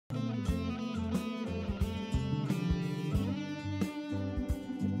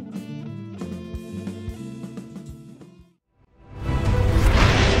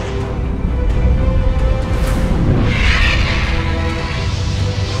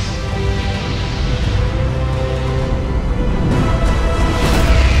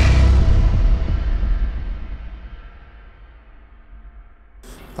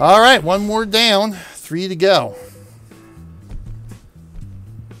All right, one more down, 3 to go.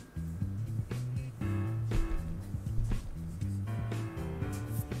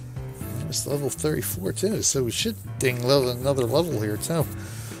 It's level 34 too, so we should ding another level here too. All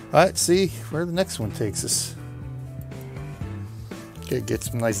right, see where the next one takes us. Okay, get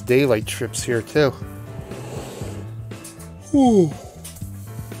some nice daylight trips here too. Ooh.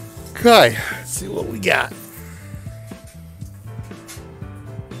 Okay, let's see what we got.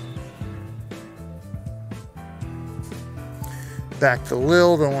 Back to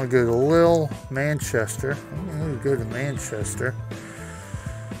Lille. Don't want to go to Lille. Manchester. I'm going to go to Manchester.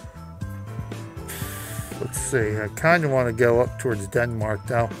 Let's see. I kind of want to go up towards Denmark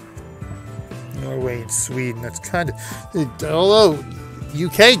though. Norway and Sweden. That's kind of. Although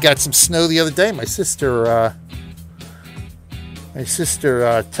UK got some snow the other day. My sister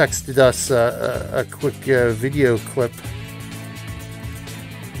texted us a quick video clip.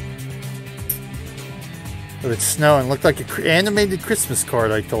 It's snowing. Looked like an animated Christmas card,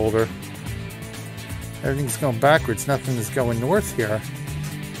 I told her. Everything's going backwards. Nothing is going north here.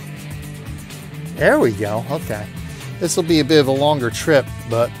 There we go. Okay. This will be a bit of a longer trip,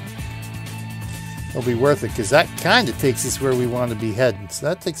 but it'll be worth it because that kind of takes us where we want to be heading. So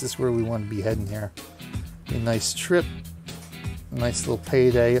that takes us where we want to be heading here. Be a nice trip. A nice little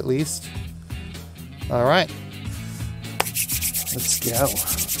payday at least. All right. Let's go.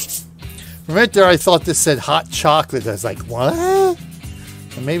 For a minute there, I thought this said hot chocolate. I was like, what?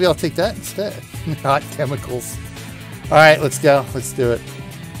 And maybe I'll take that instead. Hot chemicals. All right, let's go. Let's do it.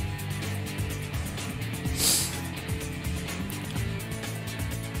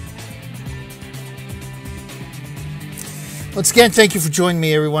 Once again, thank you for joining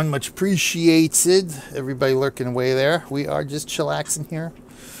me, everyone. Much appreciated. Everybody lurking away there. We are just chillaxing here.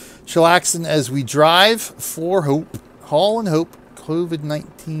 Chillaxing as we drive for hope. Haul and hope.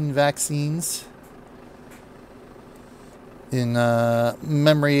 COVID-19 vaccines in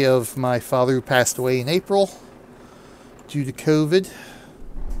memory of my father who passed away in April due to COVID.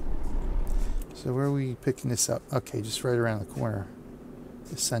 So where are we picking this up? Okay, just right around the corner,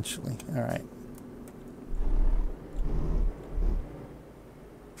 essentially. All right.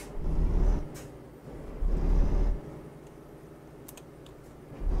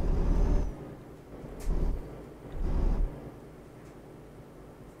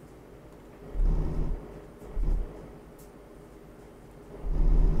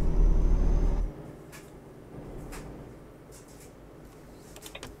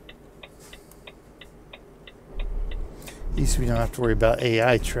 At least we don't have to worry about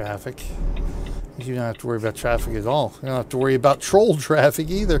AI traffic. You don't have to worry about traffic at all. You don't have to worry about troll traffic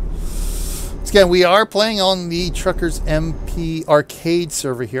either. Once again, we are playing on the Truckers MP arcade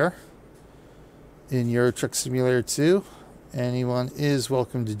server here in Euro Truck Simulator 2. Anyone is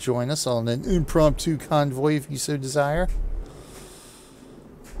welcome to join us on an impromptu convoy if you so desire.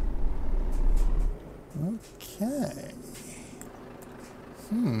 Okay.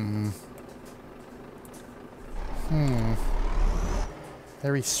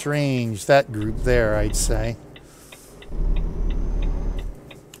 Very strange, that group there, I'd say.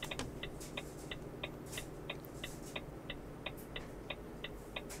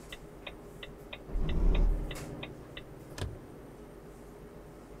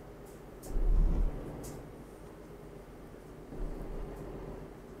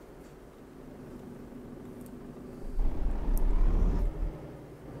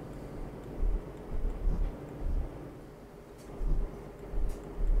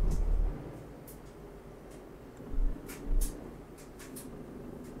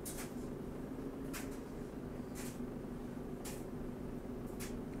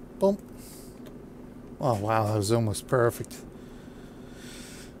 Boom. Oh, wow, that was almost perfect.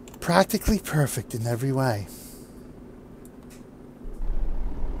 Practically perfect in every way.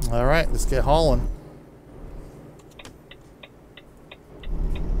 All right, let's get hauling.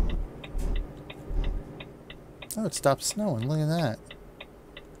 Oh, it stopped snowing. Look at that.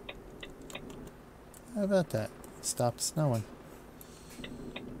 How about that? It stopped snowing.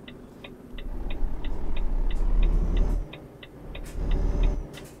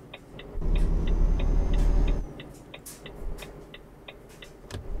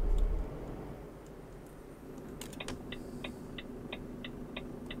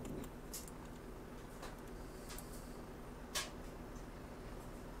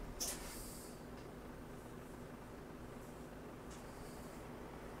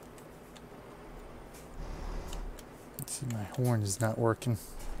 My horn is not working.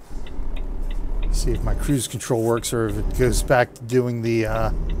 See if my cruise control works or if it goes back to doing the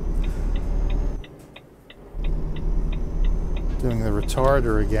Doing the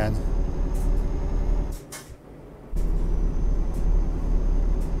retarder again.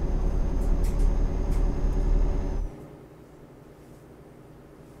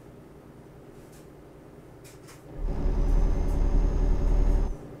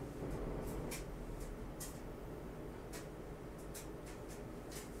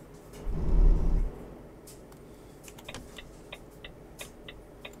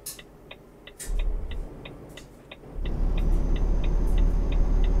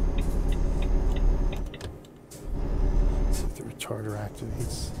 Retarder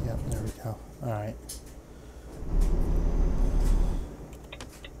activates. Yep, there we go. All right.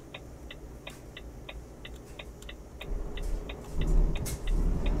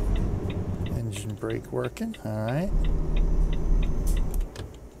 Engine brake working. All right.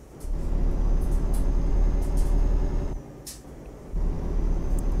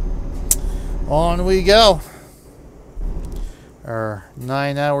 On we go. Our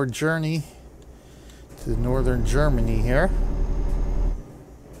 9-hour journey to northern Germany here.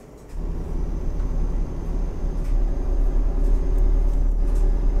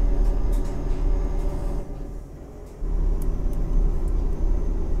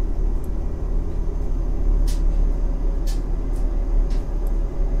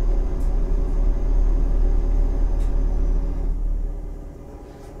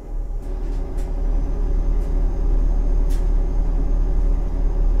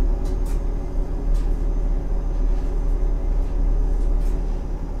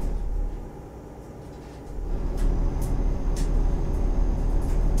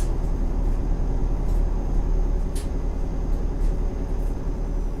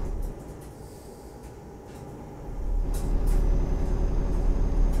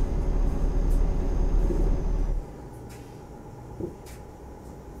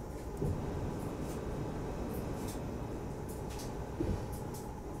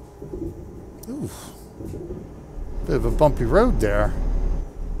 Oof. Bit of a bumpy road there.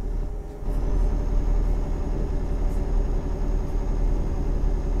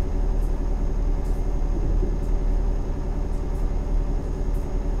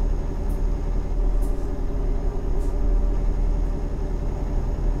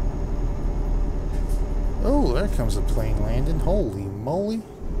 Oh, there comes a plane landing. Holy moly.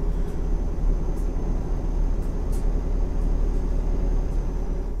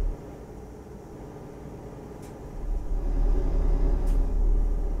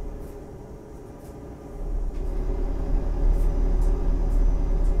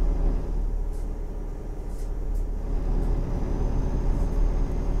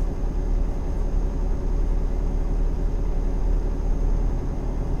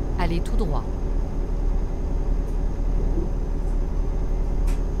 Allez tout droit.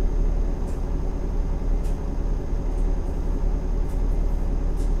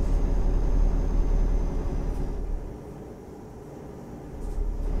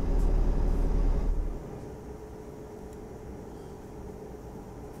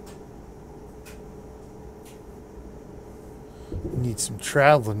 Need some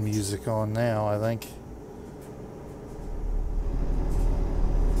traveling music on now, I think.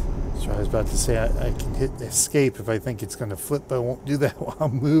 So I was about to say I can hit escape if I think it's going to flip, but I won't do that while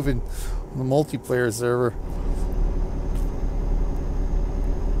I'm moving on the multiplayer server.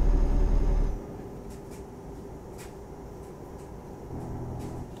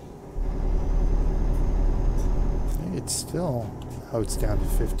 It's still... Oh, it's down to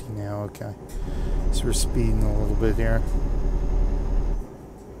 50 now, okay. So we're speeding a little bit here.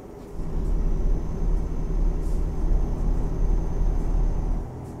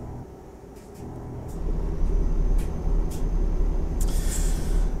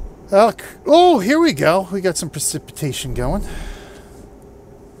 Oh, here we go. We got some precipitation going.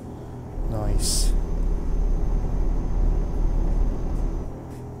 Nice.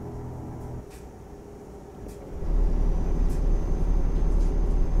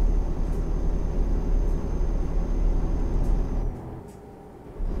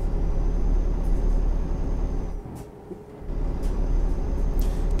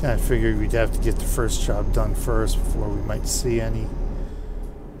 Kind of figured we'd have to get the first job done first before we might see any.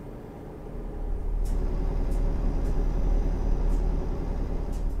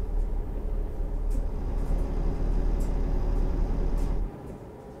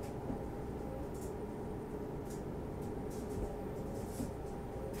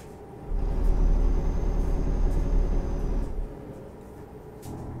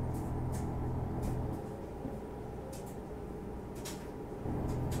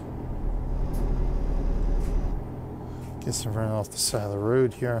 Guess I'm running off the side of the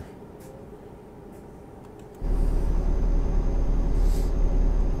road here.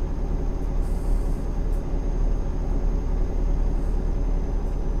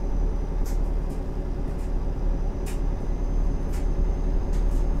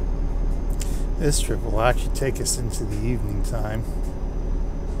 This trip will actually take us into the evening time.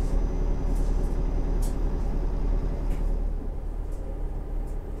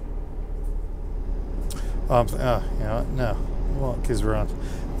 Yeah, no. Well, because we're on.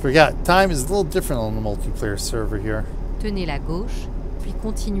 Forgot. Time is a little different on the multiplayer server here. Tenez la gauche, puis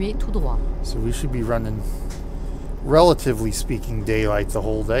continuez tout droit. So we should be running, relatively speaking, daylight the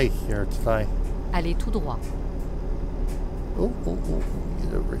whole day here today. Allez tout droit. Oh,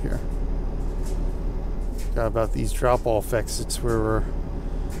 get over here. Forgot about these drop-off exits where we're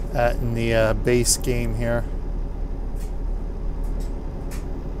at in the base game here.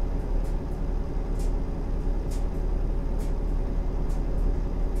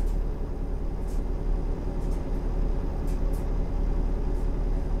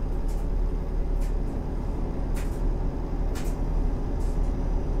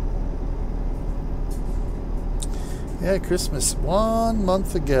 Yeah, Christmas 1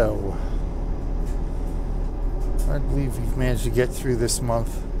 month ago. I believe we've managed to get through this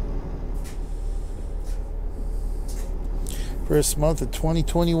month. First month of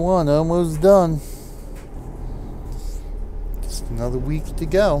 2021, almost done. Just another week to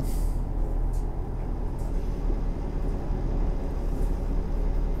go.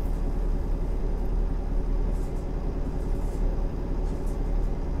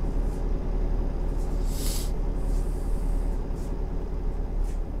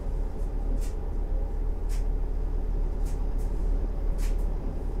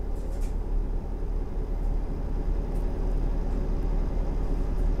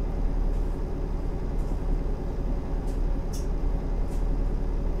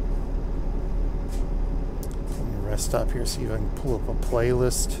 Stop here, see if I can pull up a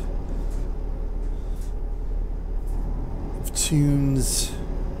playlist of tunes.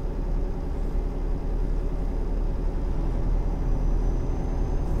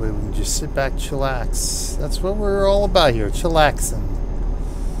 We can just sit back, chillax. That's what we're all about here, chillaxing.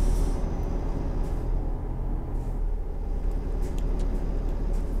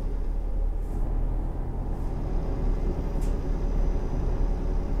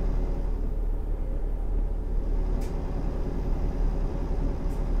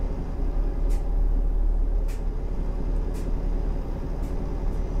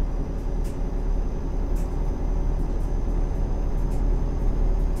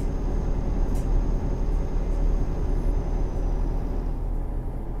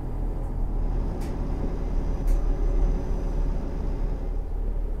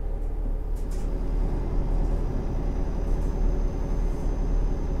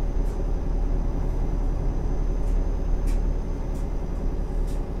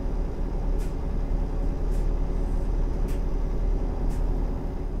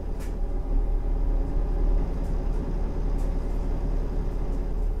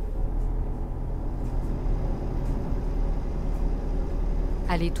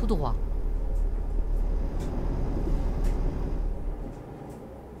 Allez tout droit.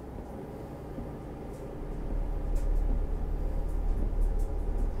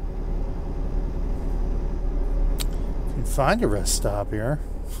 You can find a rest stop here.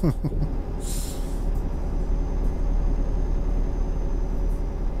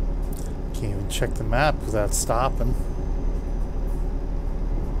 Can't even check the map without stopping.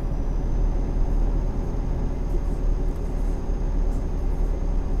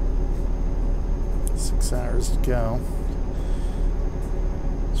 Hours to go.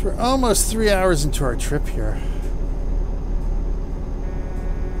 So we're almost 3 hours into our trip here.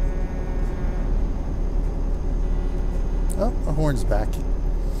 Oh, a horn's back.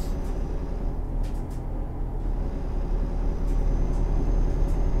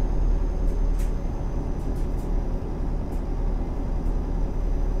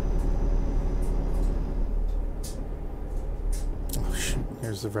 Oh shoot,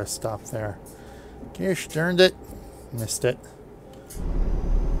 here's the rest stop there. Gosh, turned it. Missed it.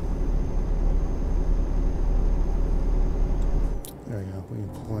 There we go. We can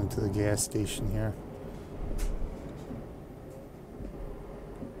pull into the gas station here.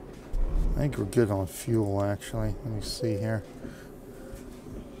 I think we're good on fuel, actually. Let me see here.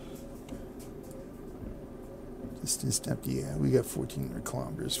 Distance empty. Yeah, we got 1,400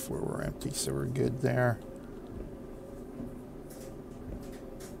 kilometers before we're empty, so we're good there.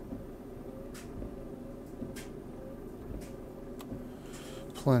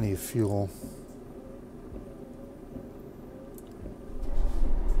 Plenty of fuel.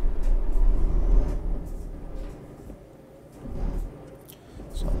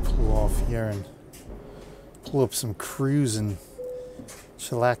 So I'll pull off here and pull up some cruising,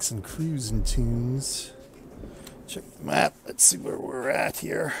 chillaxing cruising tunes. Check the map. Let's see where we're at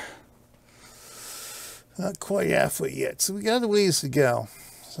here. Not quite halfway yet, so we got a ways to go.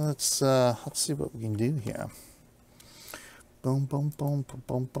 So let's see what we can do here. Boom, boom, boom, boom,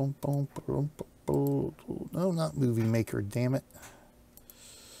 boom, boom, boom, boom, boom. No, not movie maker, damn it.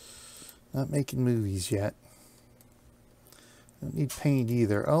 Not making movies yet. Don't need paint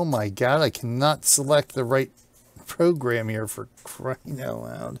either. Oh my god, I cannot select the right program here, for crying out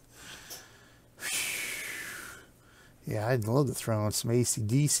loud. Yeah, I'd love to throw on some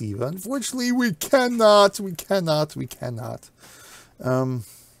AC/DC, but unfortunately we cannot.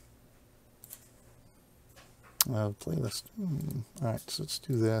 Playlist. Alright, so let's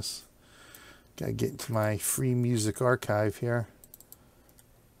do this. Gotta get into my free music archive here.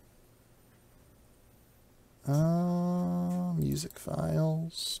 Music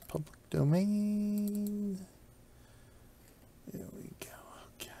files, public domain. There we go.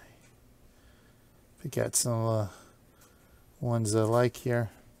 Okay. Pick out some ones I like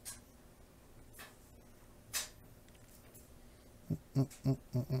here.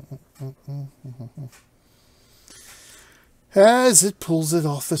 As it pulls it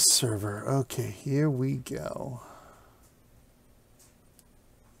off the server. Okay, here we go.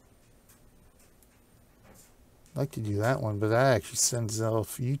 I'd like to do that one, but that actually sends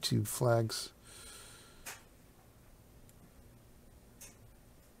off YouTube flags.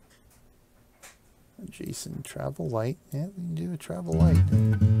 Jason, travel light. Yeah, we can do a travel light.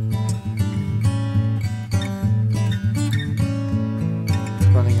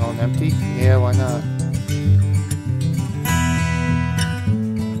 Running on empty? Yeah, why not?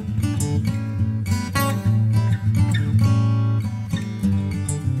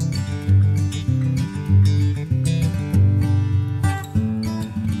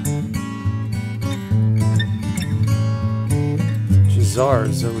 Jazar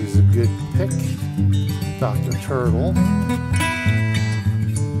is always a good pick. Dr. Turtle.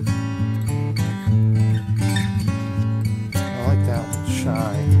 I like that one.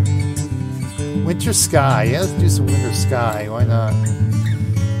 Shy. Winter Sky. Yeah, let's do some Winter Sky. Why not?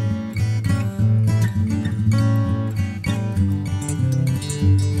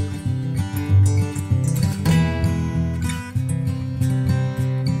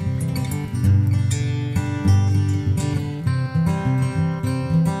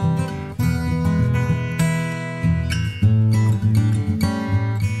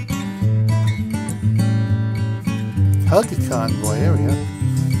 Hug a convoy, there we go.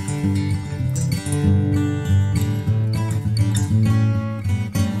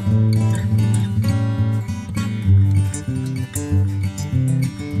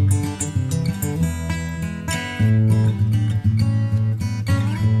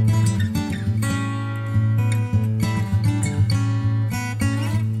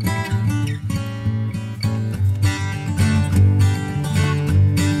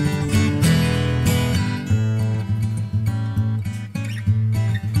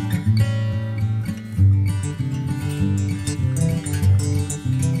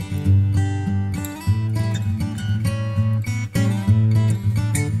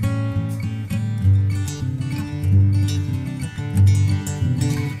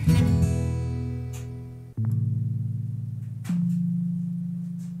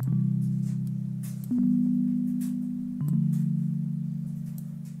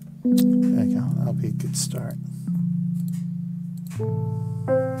 There you go. That'll be a good start.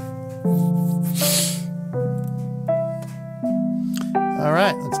 All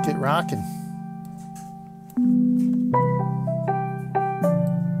right, let's get rocking.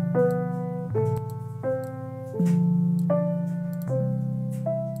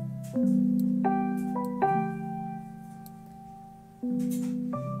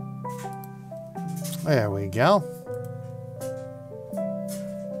 There we go.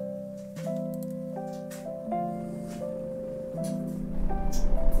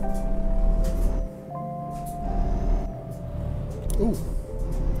 Ooh,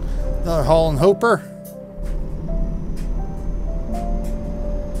 another Hall and Hoper.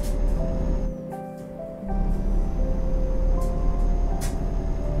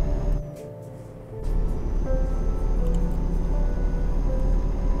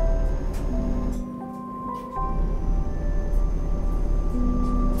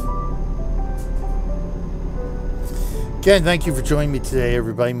 Again, thank you for joining me today,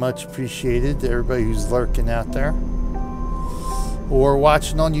 everybody. Much appreciated. Everybody who's lurking out there or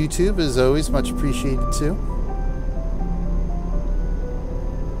watching on YouTube, as always, much appreciated too.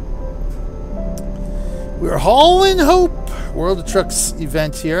 We're hauling hope. World of Trucks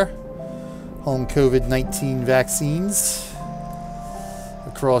event here. Hauling COVID-19 vaccines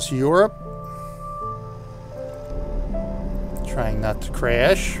across Europe. Trying not to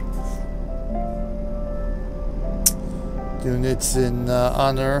crash. Doing it in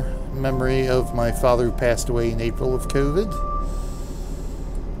memory of my father who passed away in April of COVID.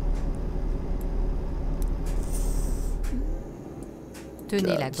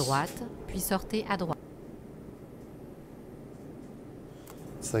 Tenez la droite, puis sortez à droite.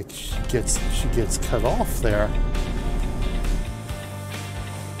 It's like she gets cut off there.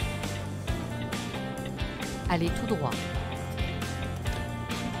 Allez tout droit.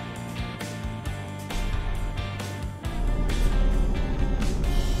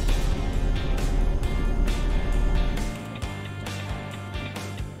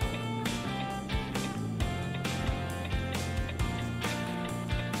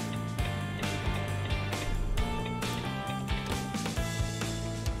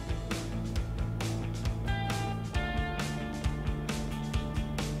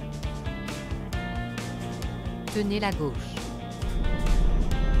 Tenez la gauche.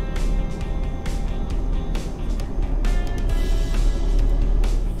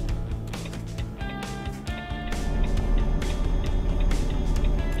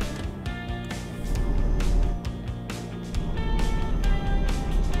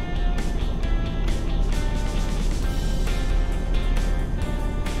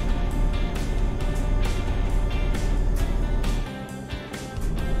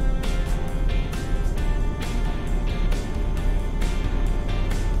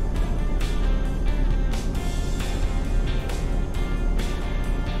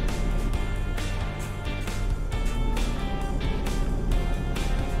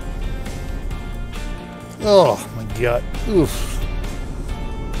 Oh my god. Oof.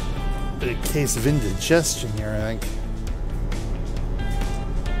 A case of indigestion here, I think.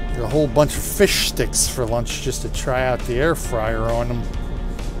 Got a whole bunch of fish sticks for lunch just to try out the air fryer on them.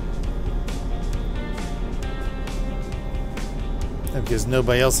 And because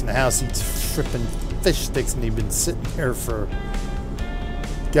nobody else in the house eats frippin' fish sticks and they've been sitting here for,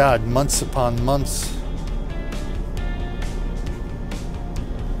 God, months upon months.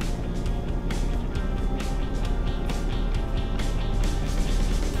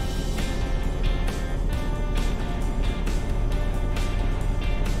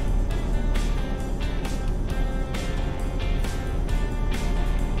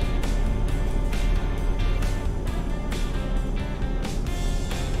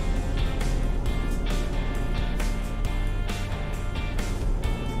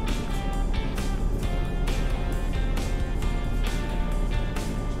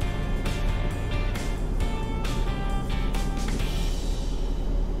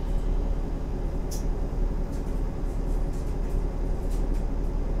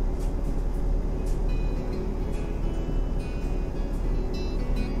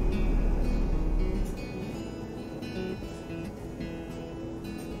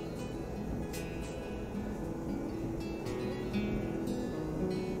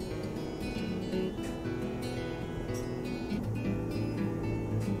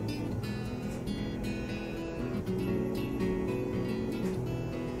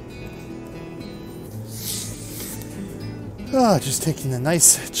 Oh, just taking a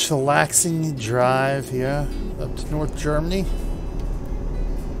nice chillaxing drive here up to North Germany.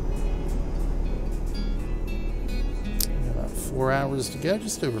 About 4 hours to go,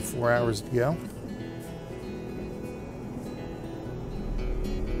 just over 4 hours to go.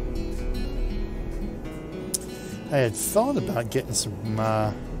 I had thought about getting some,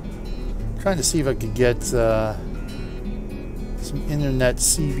 trying to see if I could get some internet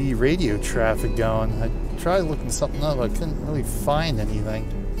CB radio traffic going. I tried looking something up, I couldn't really find anything.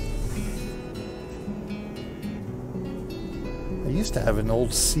 I used to have an old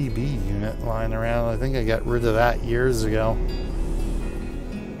CB unit lying around. I think I got rid of that years ago.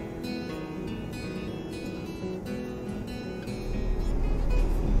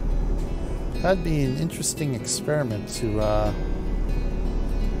 That'd be an interesting experiment to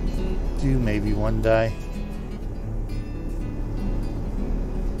do maybe one day.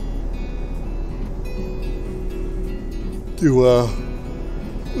 To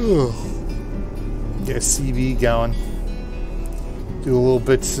get a CV going. Do a little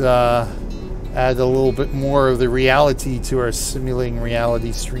bit, add a little bit more of the reality to our simulating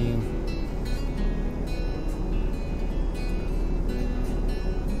reality stream.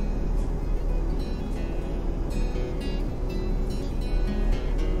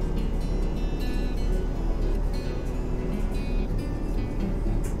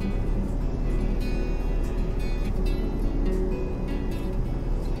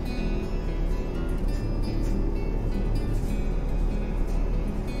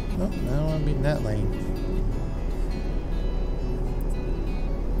 Oh, now I'm in that lane.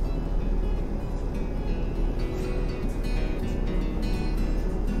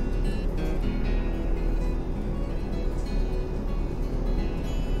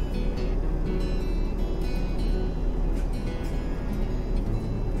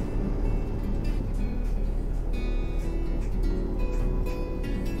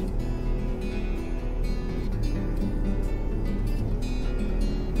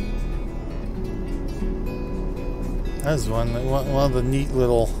 That's one of the neat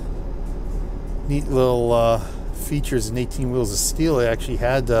little features in 18 Wheels of Steel. They actually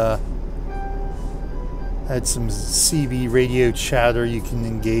had some CB radio chatter you can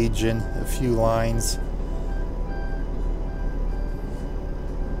engage in, a few lines.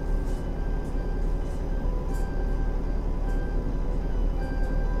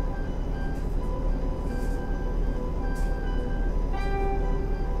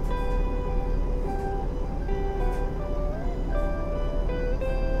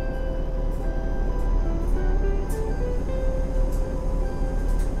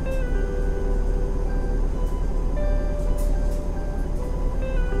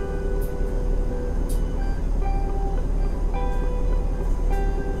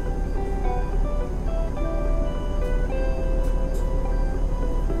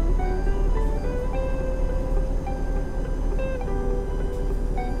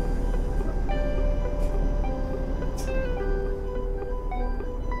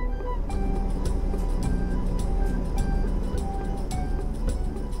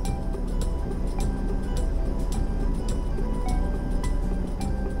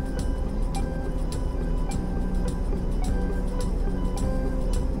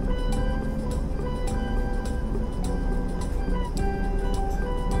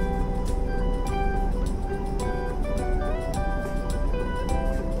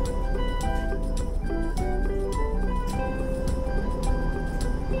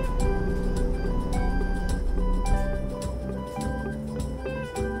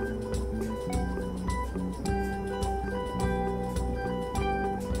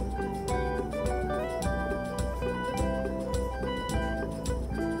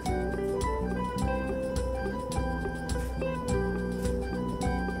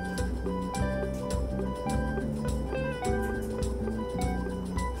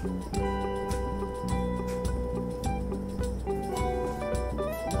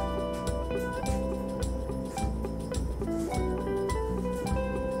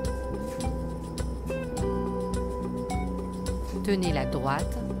 Tenez la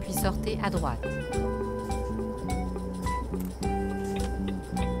droite, puis sortez à droite.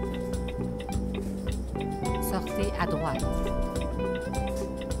 Sortez à droite.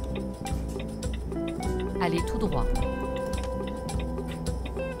 Allez tout droit.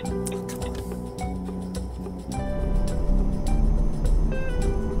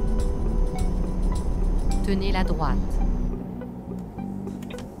 Tenez la droite.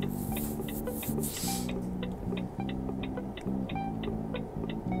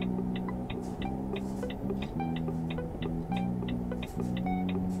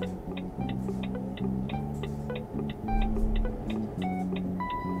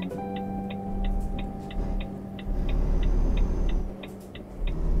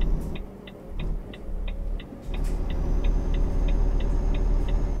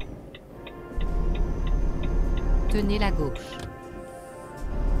 Tenez la gauche.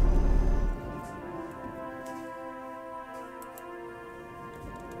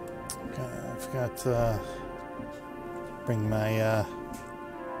 I forgot to bring my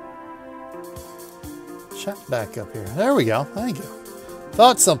chat back up here. There we go. Thank you.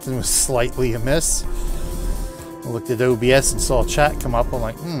 Thought something was slightly amiss. I looked at OBS and saw chat come up. I'm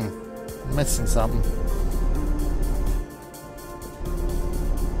like, I'm missing something.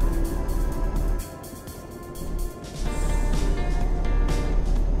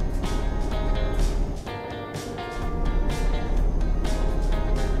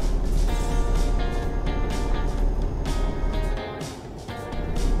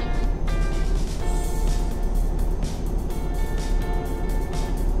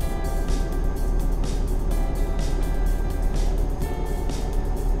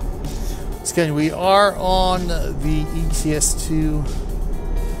 We are on the ETS2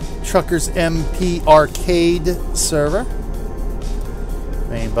 Truckers MP Arcade server.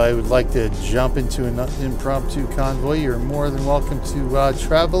 If anybody would like to jump into an impromptu convoy, you're more than welcome to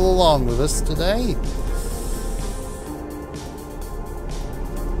travel along with us today.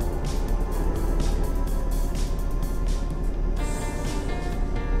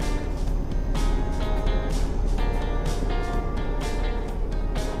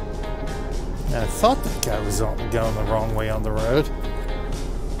 I thought that guy was going the wrong way on the road.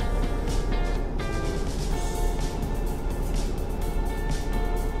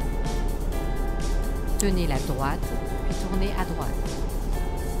 Tenez la droite, puis tournez à droite.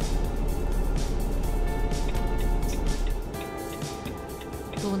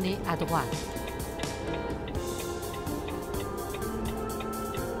 Tournez à droite.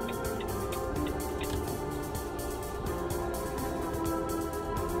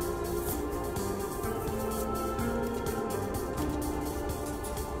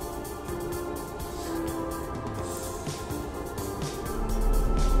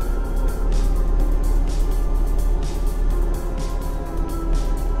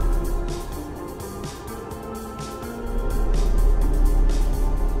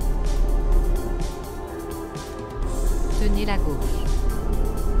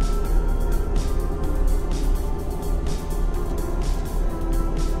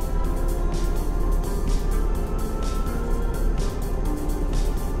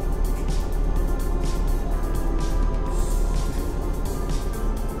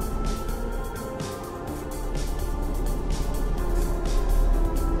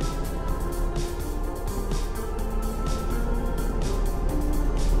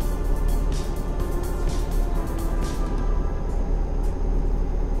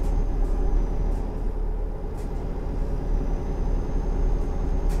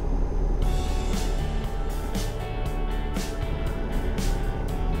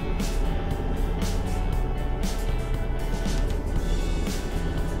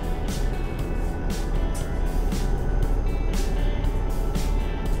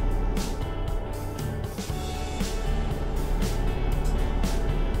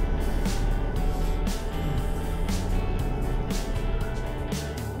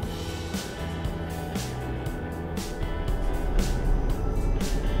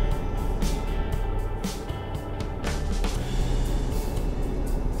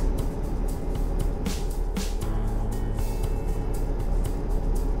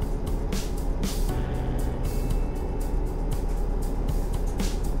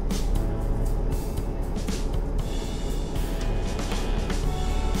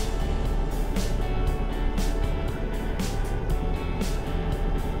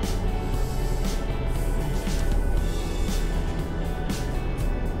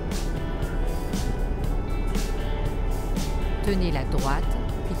 Tenez la droite,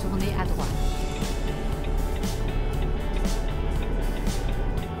 puis tournez à droite.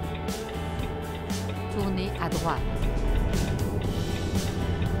 Tournez à droite.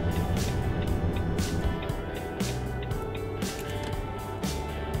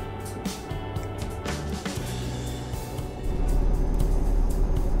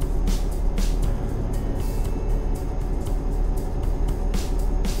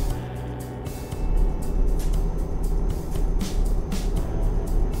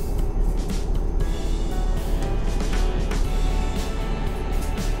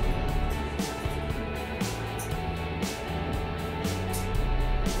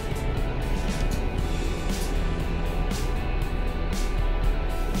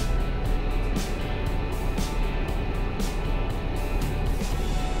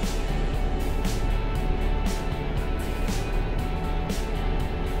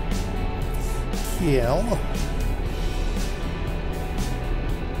 Kiel.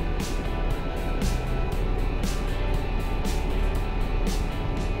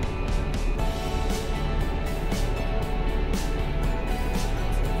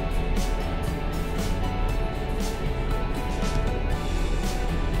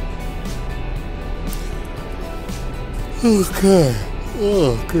 Okay.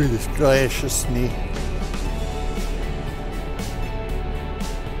 Oh, goodness gracious me.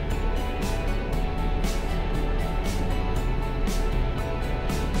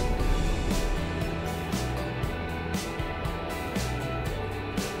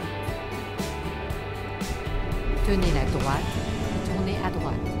 Tenez la droite, puis tournez à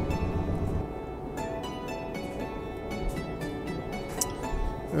droite.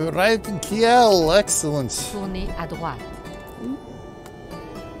 Right in Kiel, excellent. Tournez à droite.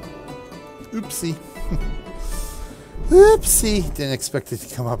 Oopsie. Oopsie. Didn't expect it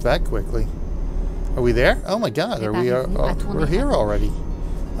to come up that quickly. Are we there? Oh my God, are we? We're here already.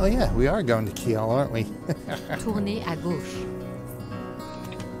 Oh yeah, we are going to Kiel, aren't we? Tournez à gauche.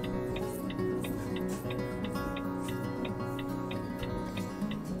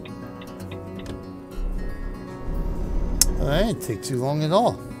 That didn't take too long at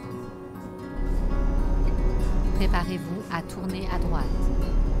all. Préparez-vous à tourner à droite.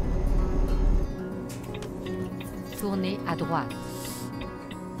 Tournez à droite.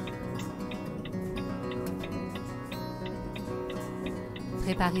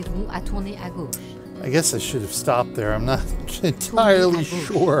 Préparez-vous à tourner à gauche. I guess I should have stopped there. I'm not entirely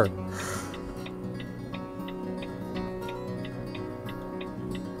sure.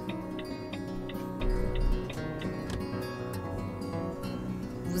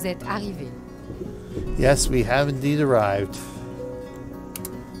 Vous êtes arrivé. Yes, we have indeed arrived.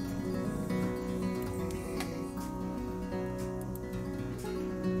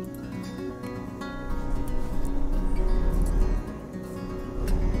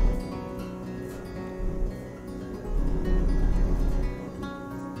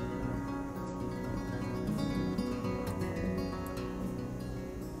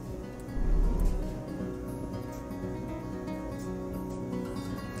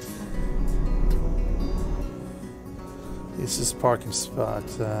 This parking spot.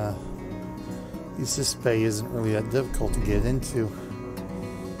 This bay isn't really that difficult to get into.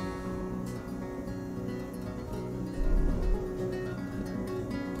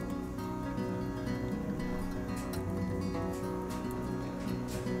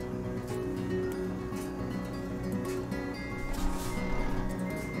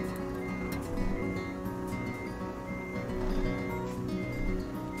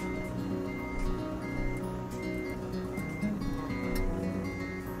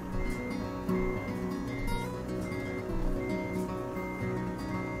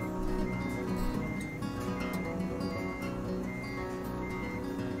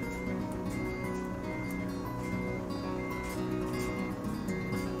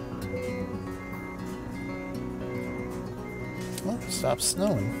 Oh, stop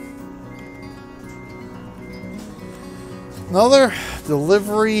snowing. Another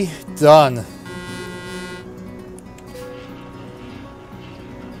delivery done.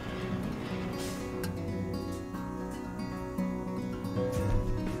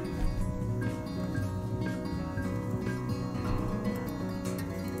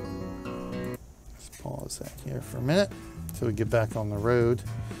 Let's pause that here for a minute until we get back on the road.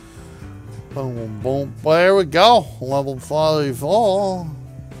 Boom, boom, boom. There we go. Level 54.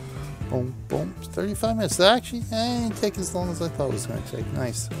 Boom, boom. 35 minutes. That actually didn't take as long as I thought it was going to take.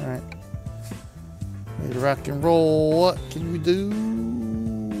 Nice. All right. Ready to rock and roll. What can we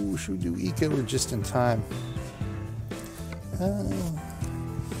do? Should we do eco or just in time?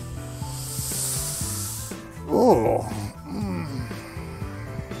 Oh.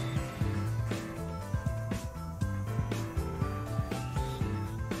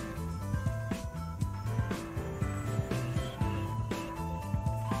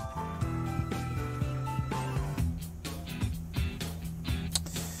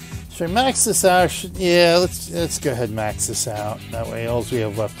 Should I max this out? Yeah, let's go ahead and max this out. That way, all we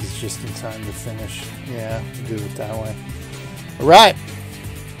have left is just in time to finish. Yeah, do it that way. All right.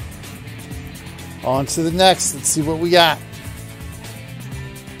 On to the next. Let's see what we got.